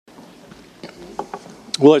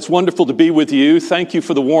Well, it's wonderful to be with you. Thank you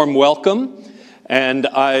for the warm welcome. And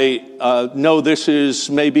I know this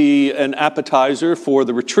is maybe an appetizer for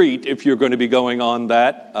the retreat if you're going to be going on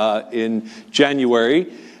that in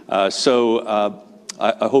January. So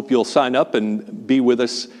I hope you'll sign up and be with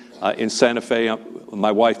us in Santa Fe.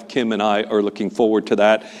 My wife Kim and I are looking forward to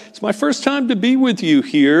that. It's my first time to be with you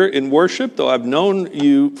here in worship, though I've known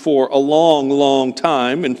you for a long, long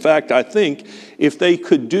time. In fact, I think if they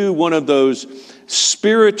could do one of those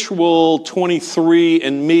spiritual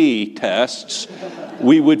 23andMe tests,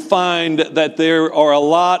 we would find that there are a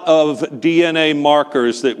lot of DNA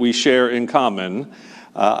markers that we share in common.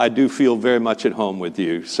 I do feel very much at home with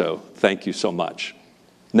you, so thank you so much.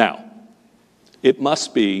 Now, it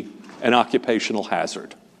must be an occupational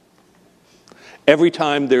hazard. Every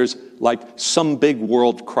time there's like some big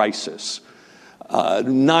world crisis,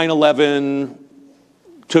 9/11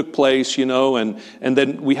 took place, and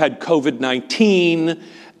then we had COVID-19,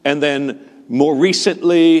 and then more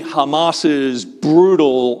recently, Hamas's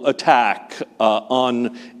brutal attack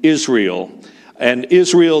on Israel, and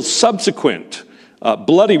Israel's subsequent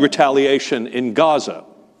bloody retaliation in Gaza.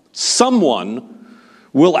 Someone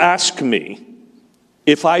will ask me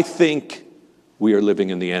if I think we are living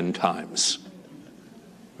in the end times,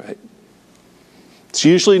 right? It's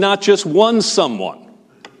usually not just one someone.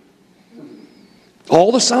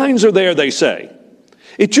 All the signs are there, they say.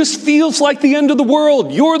 It just feels like the end of the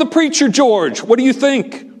world. You're the preacher, George. What do you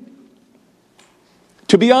think?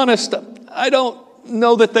 To be honest, I don't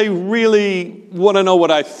know that they really want to know what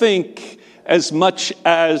I think as much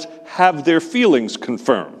as have their feelings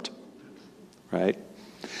confirmed, right?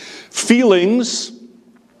 Feelings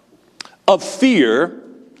of fear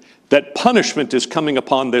that punishment is coming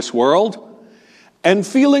upon this world, and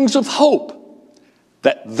feelings of hope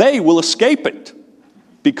that they will escape it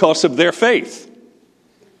because of their faith.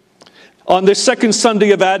 On this second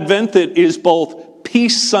Sunday of Advent, that is both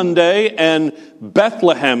Peace Sunday and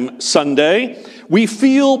Bethlehem Sunday, we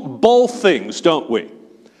feel both things, don't we?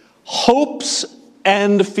 Hopes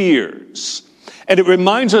and fears. And it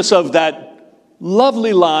reminds us of that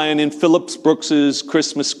lovely line in Phillips Brooks's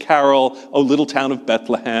Christmas carol, O Little Town of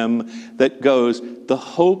Bethlehem, that goes, "The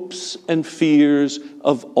hopes and fears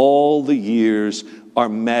of all the years are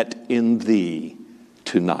met in thee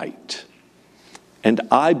tonight." And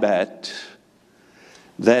I bet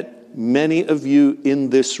that many of you in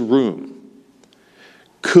this room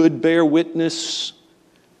could bear witness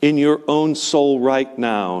in your own soul right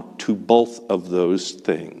now to both of those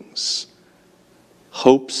things.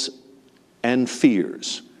 Hopes and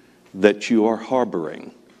fears that you are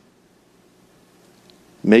harboring.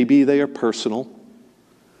 Maybe they are personal.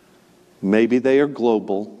 Maybe they are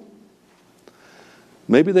global.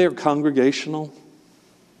 Maybe they are congregational.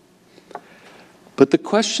 But the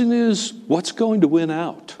question is, what's going to win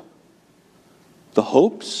out? The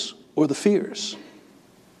hopes or the fears?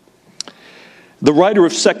 The writer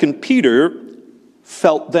of 2 Peter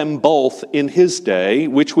felt them both in his day,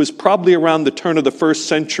 which was probably around the turn of the first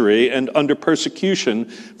century and under persecution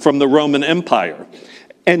from the Roman Empire.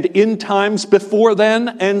 And in times before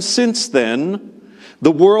then and since then,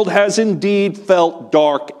 the world has indeed felt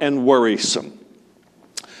dark and worrisome.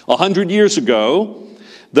 100 years ago,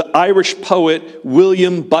 the Irish poet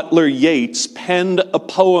William Butler Yeats penned a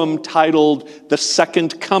poem titled The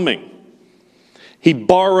Second Coming. He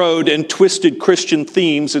borrowed and twisted Christian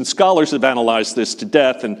themes, and scholars have analyzed this to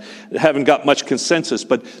death and haven't got much consensus,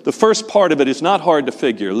 but the first part of it is not hard to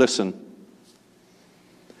figure. Listen.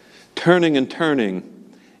 Turning and turning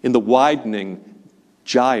in the widening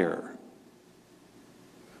gyre,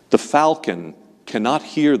 the falcon cannot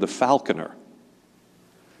hear the falconer.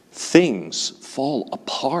 Things fall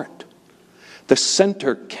apart. The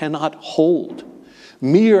center cannot hold.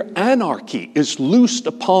 Mere anarchy is loosed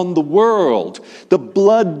upon the world. The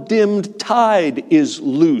blood-dimmed tide is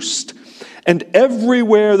loosed. And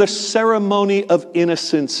everywhere the ceremony of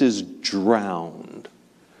innocence is drowned.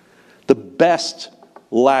 The best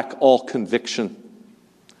lack all conviction,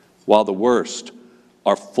 while the worst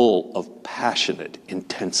are full of passionate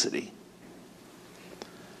intensity.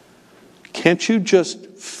 Can't you just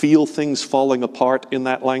feel things falling apart in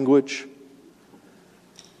that language?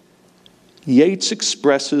 Yeats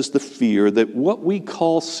expresses the fear that what we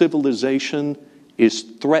call civilization is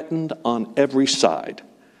threatened on every side.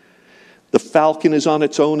 The falcon is on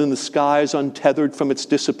its own in the skies, untethered from its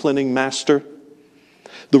disciplining master.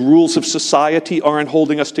 The rules of society aren't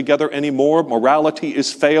holding us together anymore. Morality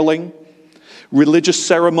is failing. Religious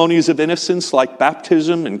ceremonies of innocence like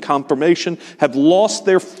baptism and confirmation have lost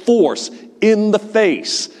their force in the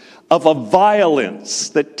face of a violence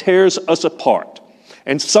that tears us apart.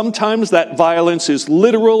 And sometimes that violence is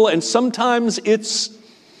literal, and sometimes it's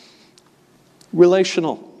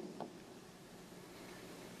relational.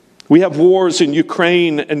 We have wars in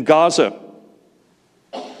Ukraine and Gaza.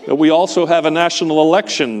 But we also have a national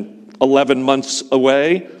election 11 months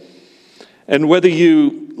away. And whether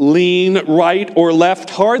you lean right or left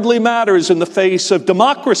hardly matters in the face of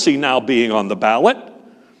democracy now being on the ballot,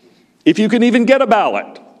 if you can even get a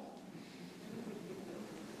ballot.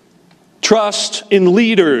 Trust in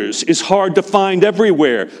leaders is hard to find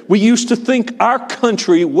everywhere. We used to think our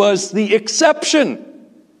country was the exception.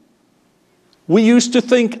 We used to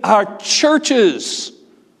think our churches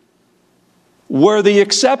were the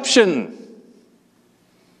exception.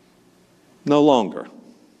 No longer.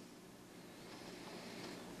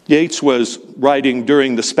 Yeats was writing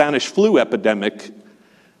during the Spanish flu epidemic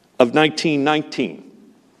of 1919.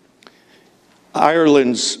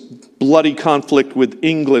 Ireland's bloody conflict with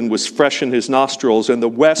England was fresh in his nostrils, and the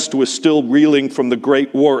West was still reeling from the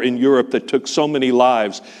Great War in Europe that took so many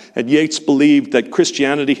lives. And Yeats believed that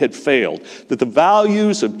Christianity had failed, that the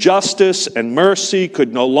values of justice and mercy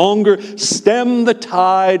could no longer stem the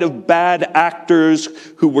tide of bad actors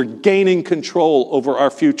who were gaining control over our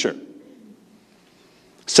future.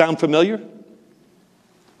 Sound familiar?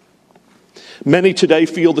 Many today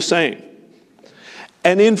feel the same.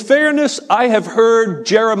 And in fairness, I have heard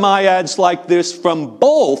jeremiads like this from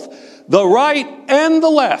both the right and the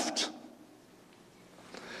left.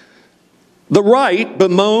 The right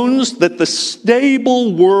bemoans that the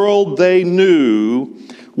stable world they knew,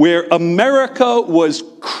 where America was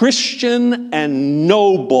Christian and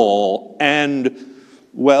noble and,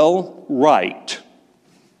 well, right,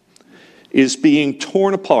 is being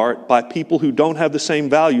torn apart by people who don't have the same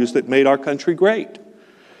values that made our country great.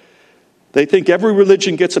 They think every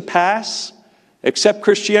religion gets a pass except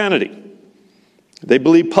Christianity. They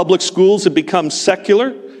believe public schools have become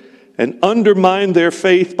secular and undermine their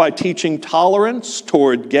faith by teaching tolerance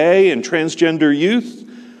toward gay and transgender youth.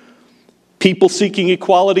 People seeking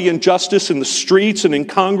equality and justice in the streets and in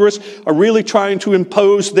Congress are really trying to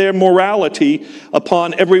impose their morality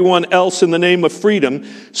upon everyone else in the name of freedom.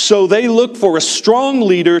 So they look for a strong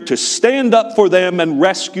leader to stand up for them and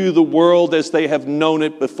rescue the world as they have known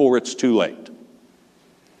it before it's too late.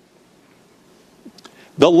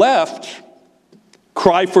 The left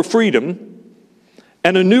cry for freedom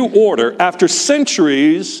and a new order after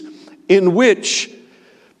centuries in which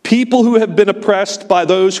people who have been oppressed by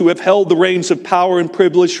those who have held the reins of power and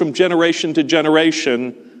privilege from generation to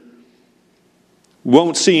generation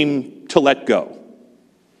won't seem to let go.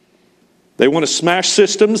 They want to smash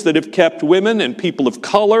systems that have kept women and people of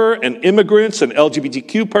color and immigrants and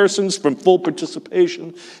LGBTQ persons from full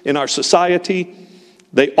participation in our society.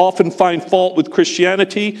 They often find fault with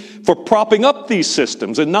Christianity for propping up these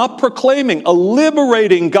systems and not proclaiming a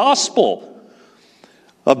liberating gospel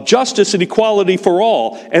of justice and equality for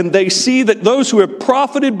all. And they see that those who have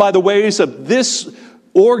profited by the ways of this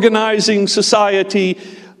organizing society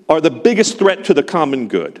are the biggest threat to the common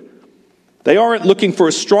good. They aren't looking for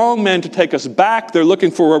a strong man to take us back. They're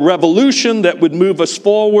looking for a revolution that would move us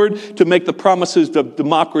forward to make the promises of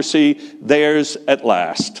democracy theirs at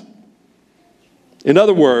last. In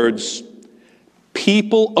other words,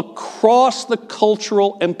 people across the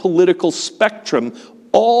cultural and political spectrum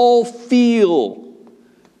all feel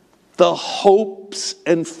the hopes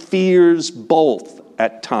and fears both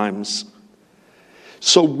at times.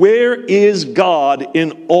 So where is God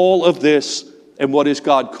in all of this, and what is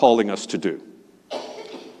God calling us to do?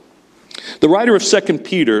 The writer of 2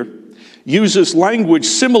 Peter uses language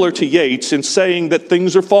similar to Yeats in saying that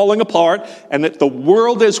things are falling apart and that the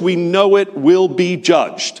world as we know it will be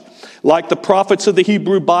judged. Like the prophets of the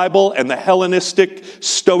Hebrew Bible and the Hellenistic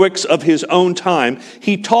Stoics of his own time,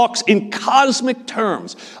 he talks in cosmic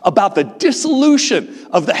terms about the dissolution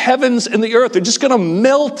of the heavens and the earth. They're just going to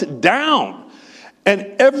melt down.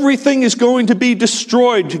 And everything is going to be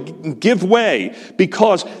destroyed, to give way,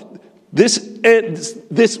 because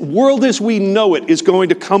this world as we know it is going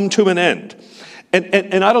to come to an end.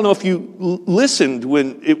 And I don't know if you listened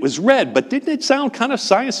when it was read, but didn't it sound kind of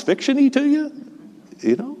science fiction-y to you?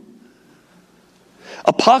 You know?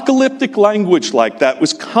 Apocalyptic language like that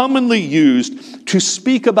was commonly used to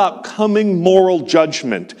speak about coming moral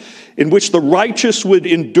judgment in which the righteous would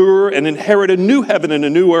endure and inherit a new heaven and a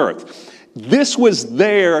new earth. This was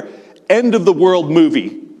their end of the world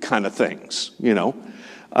movie kind of things, you know,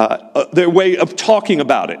 their way of talking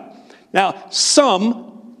about it. Now,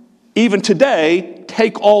 some, even today,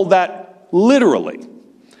 take all that literally.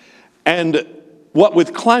 And what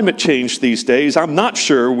with climate change these days, I'm not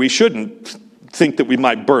sure we shouldn't think that we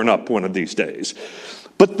might burn up one of these days.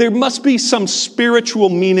 But there must be some spiritual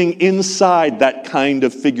meaning inside that kind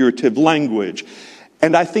of figurative language.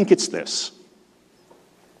 And I think it's this.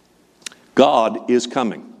 God is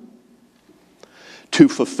coming to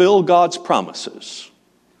fulfill God's promises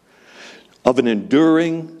of an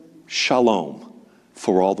enduring shalom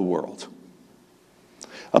for all the world.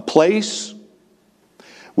 A place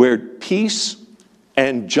where peace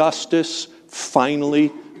and justice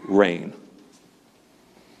finally reign.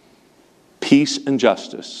 Peace and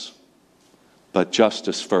justice, but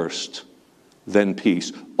justice first, then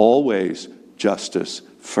peace. Always justice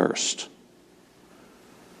first.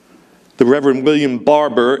 The Reverend William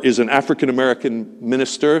Barber is an African-American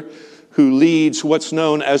minister who leads what's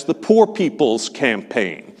known as the Poor People's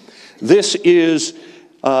Campaign. This is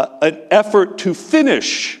an effort to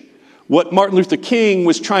finish what Martin Luther King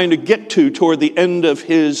was trying to get to toward the end of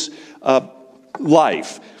his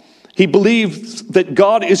life. He believes that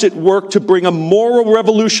God is at work to bring a moral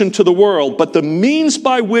revolution to the world, but the means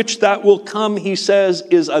by which that will come, he says,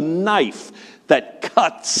 is a knife that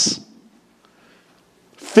cuts.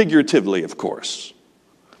 Figuratively, of course.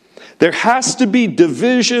 There has to be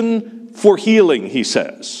division for healing, he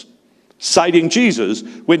says, citing Jesus,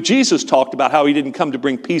 when Jesus talked about how he didn't come to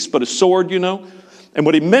bring peace but a sword, And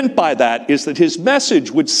what he meant by that is that his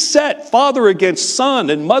message would set father against son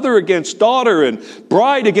and mother against daughter and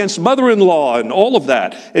bride against mother-in-law and all of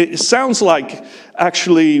that. It sounds like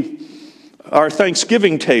actually our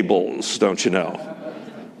Thanksgiving tables, don't you know?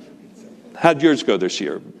 How'd yours go this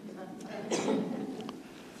year?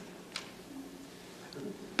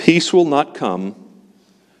 Peace will not come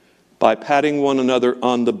by patting one another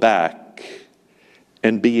on the back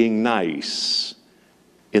and being nice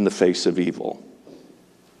in the face of evil.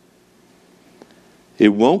 It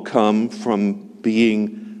won't come from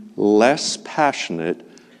being less passionate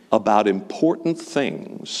about important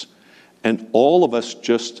things and all of us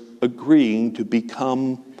just agreeing to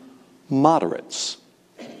become moderates.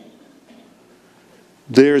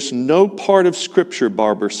 There's no part of Scripture,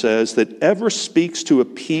 Barber says, that ever speaks to a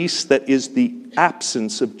peace that is the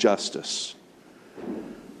absence of justice.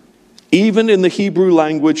 Even in the Hebrew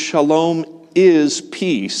language, shalom is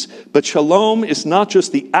peace. But shalom is not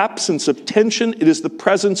just the absence of tension, it is the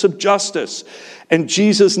presence of justice. And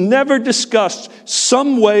Jesus never discussed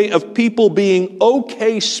some way of people being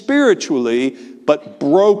okay spiritually, but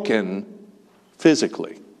broken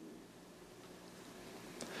physically.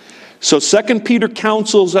 So 2 Peter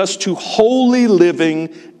counsels us to holy living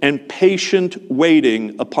and patient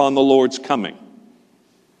waiting upon the Lord's coming.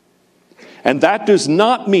 And that does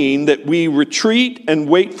not mean that we retreat and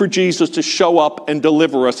wait for Jesus to show up and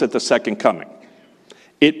deliver us at the second coming.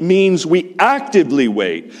 It means we actively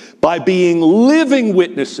wait by being living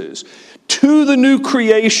witnesses to the new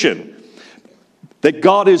creation that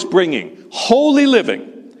God is bringing. Holy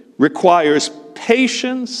living requires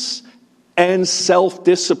patience and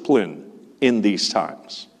self-discipline in these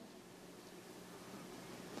times.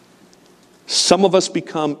 Some of us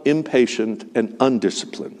become impatient and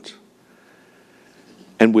undisciplined,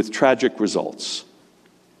 and with tragic results.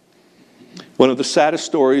 One of the saddest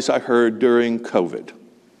stories I heard during COVID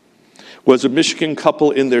was a Michigan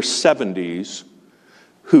couple in their 70s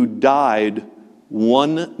who died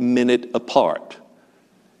 1 minute apart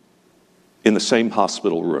in the same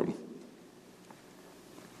hospital room.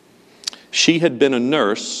 She had been a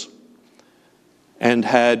nurse and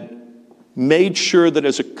had made sure that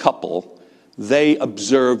as a couple, they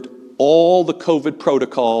observed all the COVID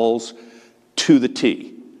protocols to the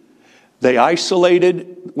T. They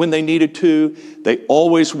isolated when they needed to. They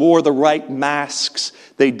always wore the right masks.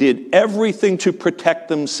 They did everything to protect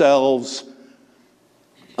themselves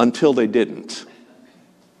until they didn't.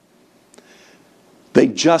 They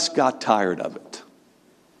just got tired of it.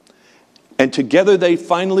 And together they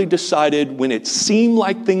finally decided, when it seemed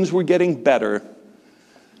like things were getting better,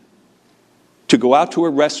 to go out to a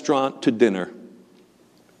restaurant to dinner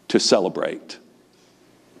to celebrate.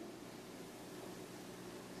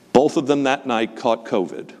 Both of them that night caught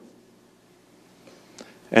COVID.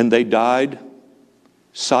 And they died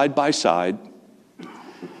side by side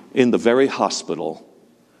in the very hospital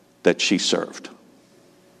that she served.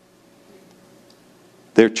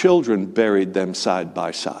 Their children buried them side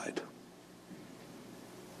by side,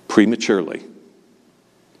 prematurely.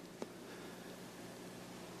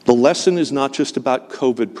 The lesson is not just about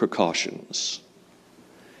COVID precautions.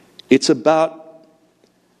 It's about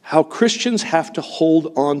how Christians have to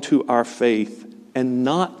hold on to our faith and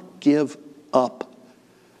not give up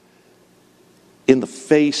in the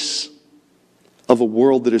face of a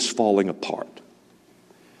world that is falling apart.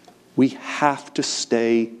 We have to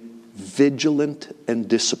stay vigilant and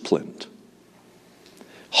disciplined.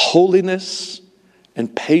 Holiness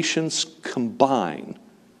and patience combine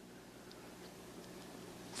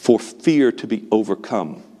for fear to be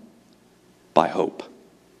overcome by hope.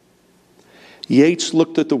 Yeats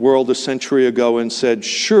looked at the world a century ago and said,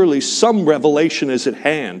 surely some revelation is at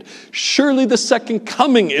hand. Surely the second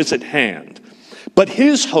coming is at hand. But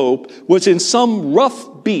his hope was in some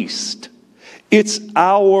rough beast. It's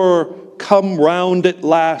our come round at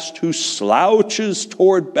last who slouches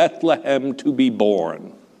toward Bethlehem to be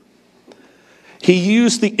born. He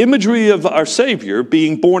used the imagery of our Savior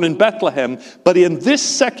being born in Bethlehem, but in this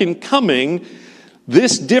second coming,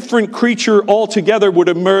 this different creature altogether would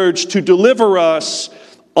emerge to deliver us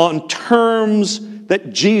on terms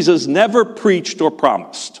that Jesus never preached or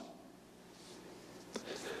promised.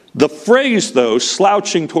 The phrase, though,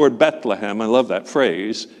 slouching toward Bethlehem, I love that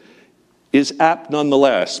phrase, is apt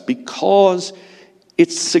nonetheless because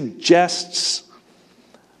it suggests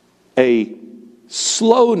a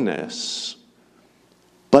slowness,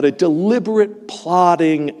 but a deliberate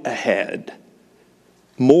plodding ahead,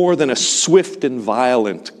 more than a swift and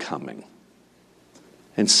violent coming.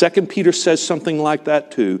 And 2 Peter says something like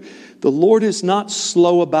that too. The Lord is not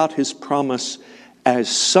slow about his promise, as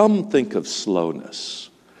some think of slowness,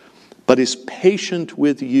 but is patient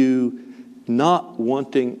with you, not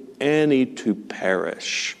wanting any to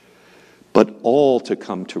perish, but all to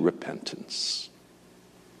come to repentance.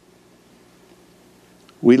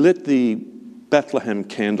 We lit the Bethlehem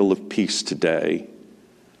candle of peace today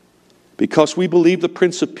because we believe the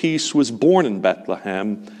Prince of Peace was born in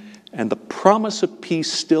Bethlehem, and the promise of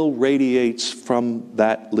peace still radiates from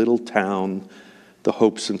that little town. The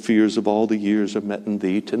hopes and fears of all the years are met in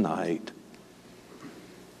thee tonight.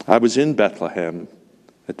 I was in Bethlehem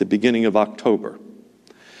at the beginning of October.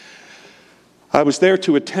 I was there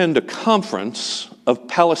to attend a conference of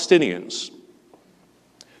Palestinians.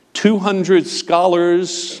 200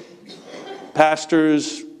 scholars,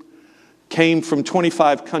 pastors came from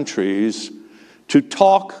 25 countries to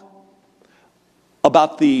talk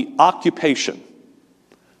about the occupation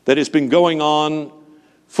that has been going on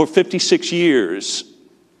for 56 years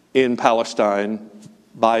in Palestine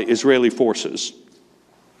by Israeli forces.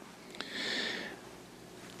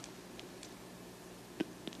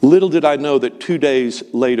 Little did I know that 2 days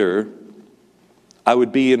later, I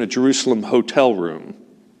would be in a Jerusalem hotel room,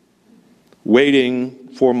 waiting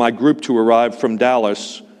for my group to arrive from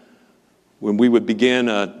Dallas, when we would begin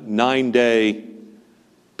a 9-day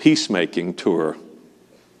peacemaking tour.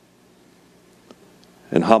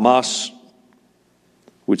 And Hamas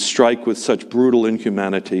would strike with such brutal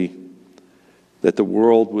inhumanity that the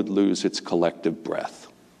world would lose its collective breath.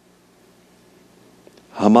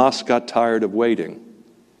 Hamas got tired of waiting.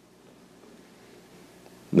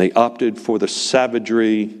 And they opted for the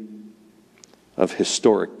savagery of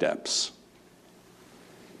historic depths.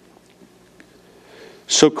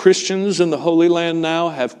 So Christians in the Holy Land now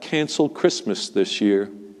have canceled Christmas this year.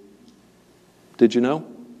 Did you know?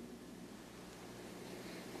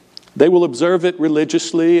 They will observe it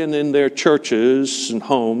religiously and in their churches and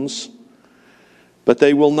homes, but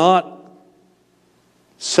they will not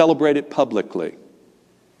celebrate it publicly.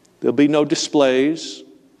 There'll be no displays.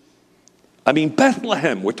 I mean,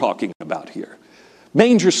 Bethlehem we're talking about here.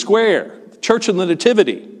 Manger Square, Church of the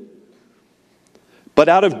Nativity. But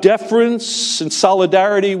out of deference and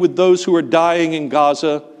solidarity with those who are dying in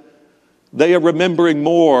Gaza, they are remembering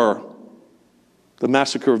more the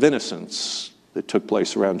massacre of innocents that took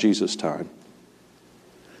place around Jesus' time.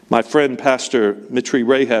 My friend, Pastor Mitri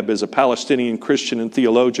Rahab, is a Palestinian Christian and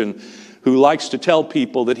theologian who likes to tell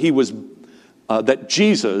people that that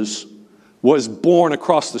Jesus was born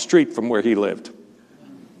across the street from where he lived.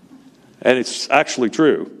 And it's actually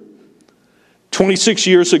true. 26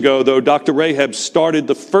 years ago, though, Dr. Rahab started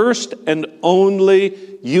the first and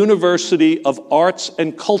only university of arts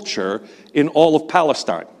and culture in all of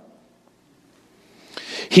Palestine.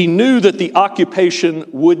 He knew that the occupation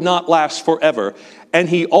would not last forever, and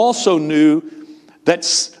he also knew that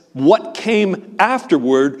what came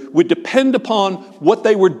afterward would depend upon what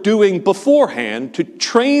they were doing beforehand to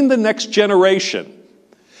train the next generation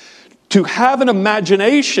to have an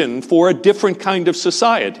imagination for a different kind of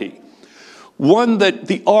society, one that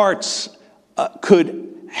the arts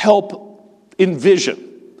could help envision,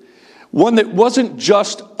 one that wasn't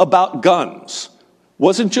just about guns,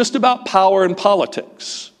 wasn't just about power and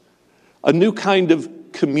politics, a new kind of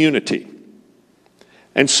community.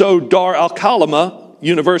 And so Dar al-Kalima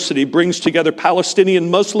University brings together Palestinian,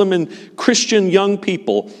 Muslim, and Christian young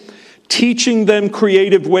people, teaching them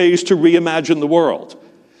creative ways to reimagine the world.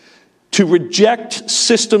 to reject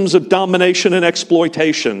systems of domination and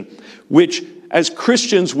exploitation, which as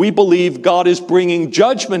Christians we believe God is bringing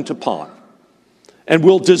judgment upon and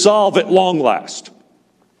will dissolve at long last.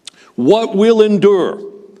 What will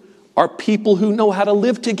endure are people who know how to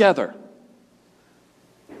live together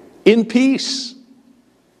in peace,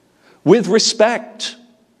 with respect.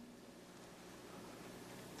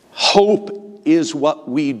 Hope is what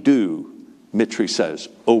we do, Mitri says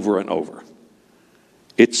over and over.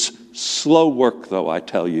 It's slow work, though, I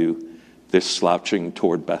tell you, this slouching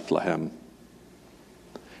toward Bethlehem.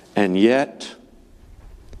 And yet,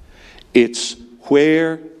 it's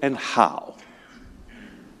where and how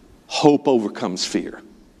hope overcomes fear.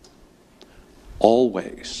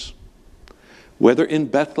 Always. Whether in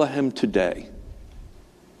Bethlehem today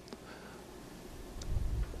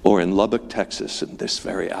or in Lubbock, Texas in this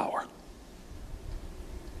very hour.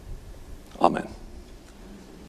 Amen.